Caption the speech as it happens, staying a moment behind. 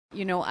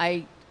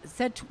I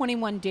said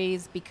 21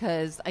 days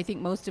because I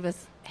think most of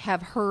us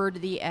have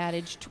heard the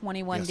adage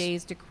 21 Yes.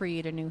 days to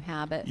create a new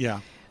habit.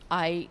 Yeah.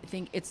 I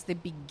think it's the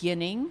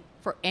beginning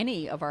for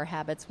any of our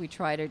habits we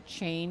try to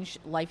change,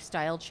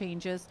 lifestyle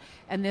changes,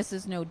 and this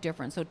is no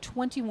different. So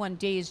 21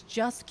 days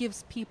just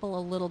gives people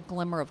a little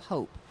glimmer of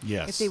hope.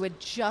 Yes. If they would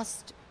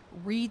just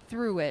read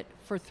through it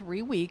for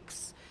 3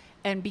 weeks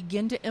and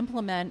begin to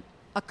implement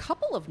a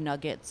couple of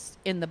nuggets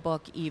in the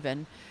book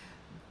even,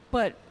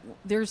 but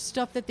there's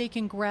stuff that they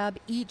can grab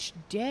each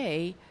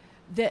day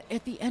that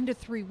at the end of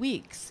 3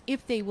 weeks,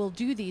 if they will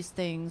do these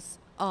things,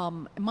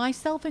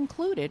 myself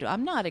included,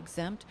 I'm not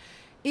exempt.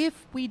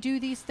 If we do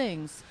these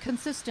things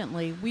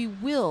consistently, we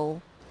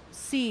will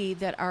see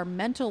that our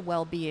mental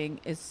well-being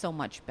is so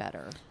much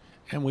better.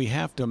 And we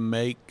have to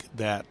make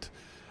that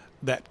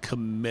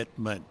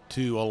commitment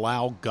to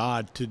allow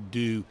God to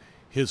do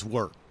his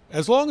work,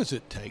 as long as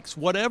it takes,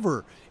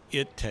 whatever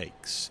it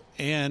takes.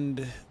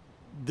 And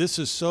this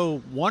is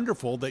so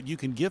wonderful that you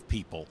can give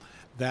people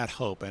that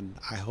hope. And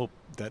I hope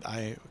that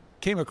I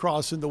came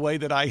across in the way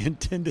that I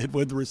intended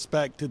with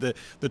respect to the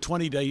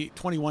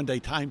 21-day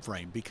time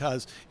frame,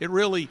 because it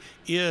really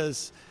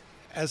is,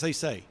 as they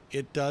say,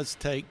 it does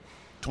take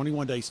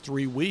 21 days,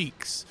 3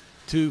 weeks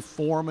to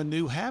form a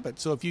new habit.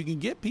 So if you can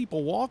get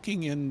people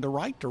walking in the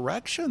right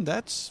direction,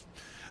 that's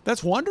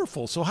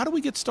wonderful. So how do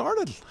we get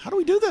started? How do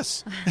we do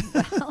this?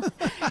 Well,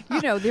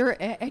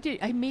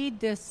 I made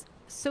this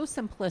so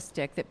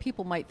simplistic that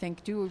people might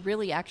think, do we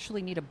really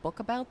actually need a book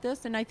about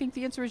this? And I think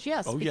the answer is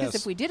yes. Oh, because yes.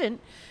 if we didn't,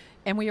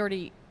 and we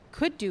already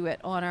could do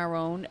it on our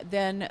own,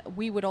 then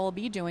we would all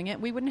be doing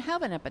it. We wouldn't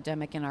have an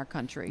epidemic in our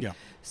country. Yeah.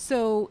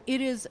 So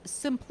it is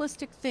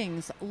simplistic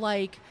things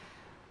like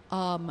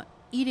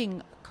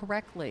eating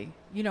correctly,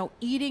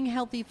 eating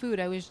healthy food.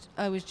 I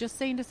was just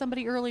saying to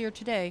somebody earlier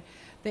today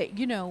that,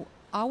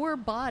 our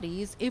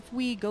bodies, if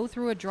we go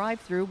through a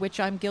drive-through, which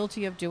I'm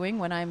guilty of doing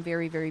when I'm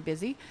very, very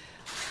busy,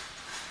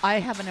 I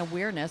have an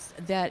awareness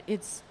that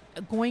it's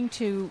going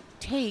to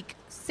take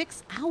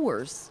 6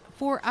 hours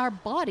for our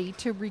body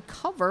to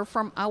recover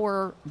from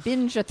our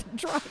binge at the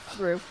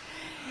drive-thru.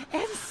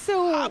 And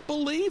so I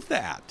believe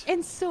that.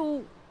 And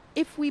so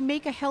if we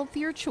make a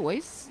healthier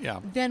choice, Yeah.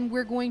 then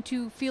we're going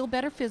to feel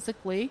better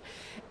physically.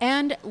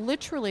 And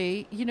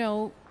literally,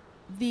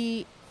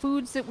 the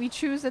foods that we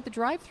choose at the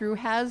drive-thru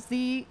has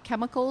the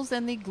chemicals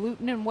and the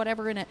gluten and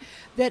whatever in it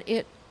that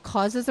it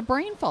causes a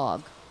brain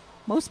fog.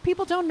 Most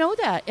people don't know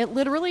that. It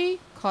literally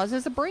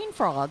causes a brain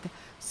fog.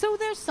 So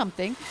there's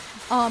something.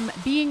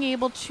 Being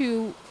able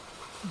to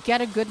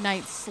get a good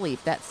night's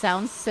sleep. That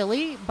sounds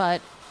silly,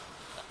 but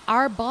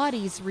our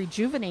bodies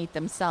rejuvenate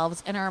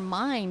themselves and our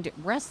mind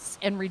rests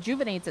and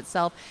rejuvenates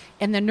itself,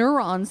 and the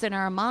neurons in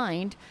our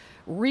mind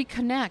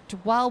reconnect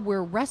while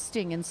we're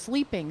resting and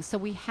sleeping. So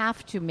we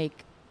have to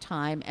make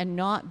time and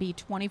not be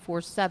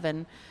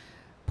 24/7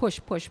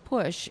 push, push,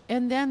 push.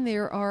 And then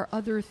there are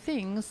other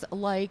things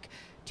like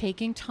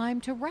taking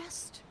time to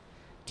rest.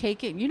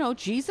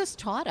 Jesus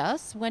taught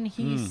us when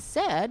he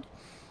said,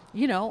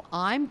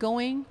 I'm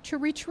going to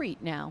retreat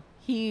now.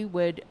 He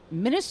would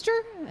minister,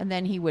 and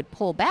then he would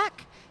pull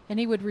back, and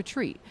he would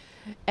retreat.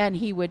 And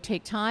he would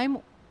take time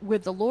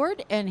with the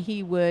Lord, and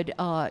he would,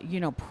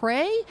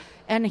 pray,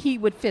 and he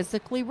would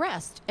physically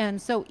rest.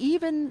 And so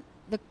even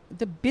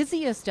the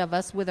busiest of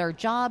us with our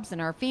jobs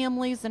and our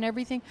families and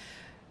everything,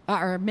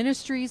 our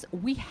ministries,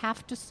 we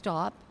have to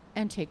stop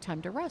and take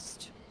time to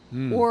rest.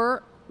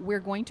 Or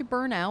we're going to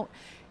burn out,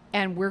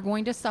 and we're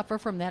going to suffer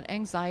from that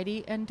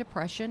anxiety and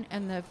depression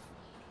and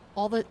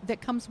all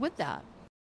that comes with that.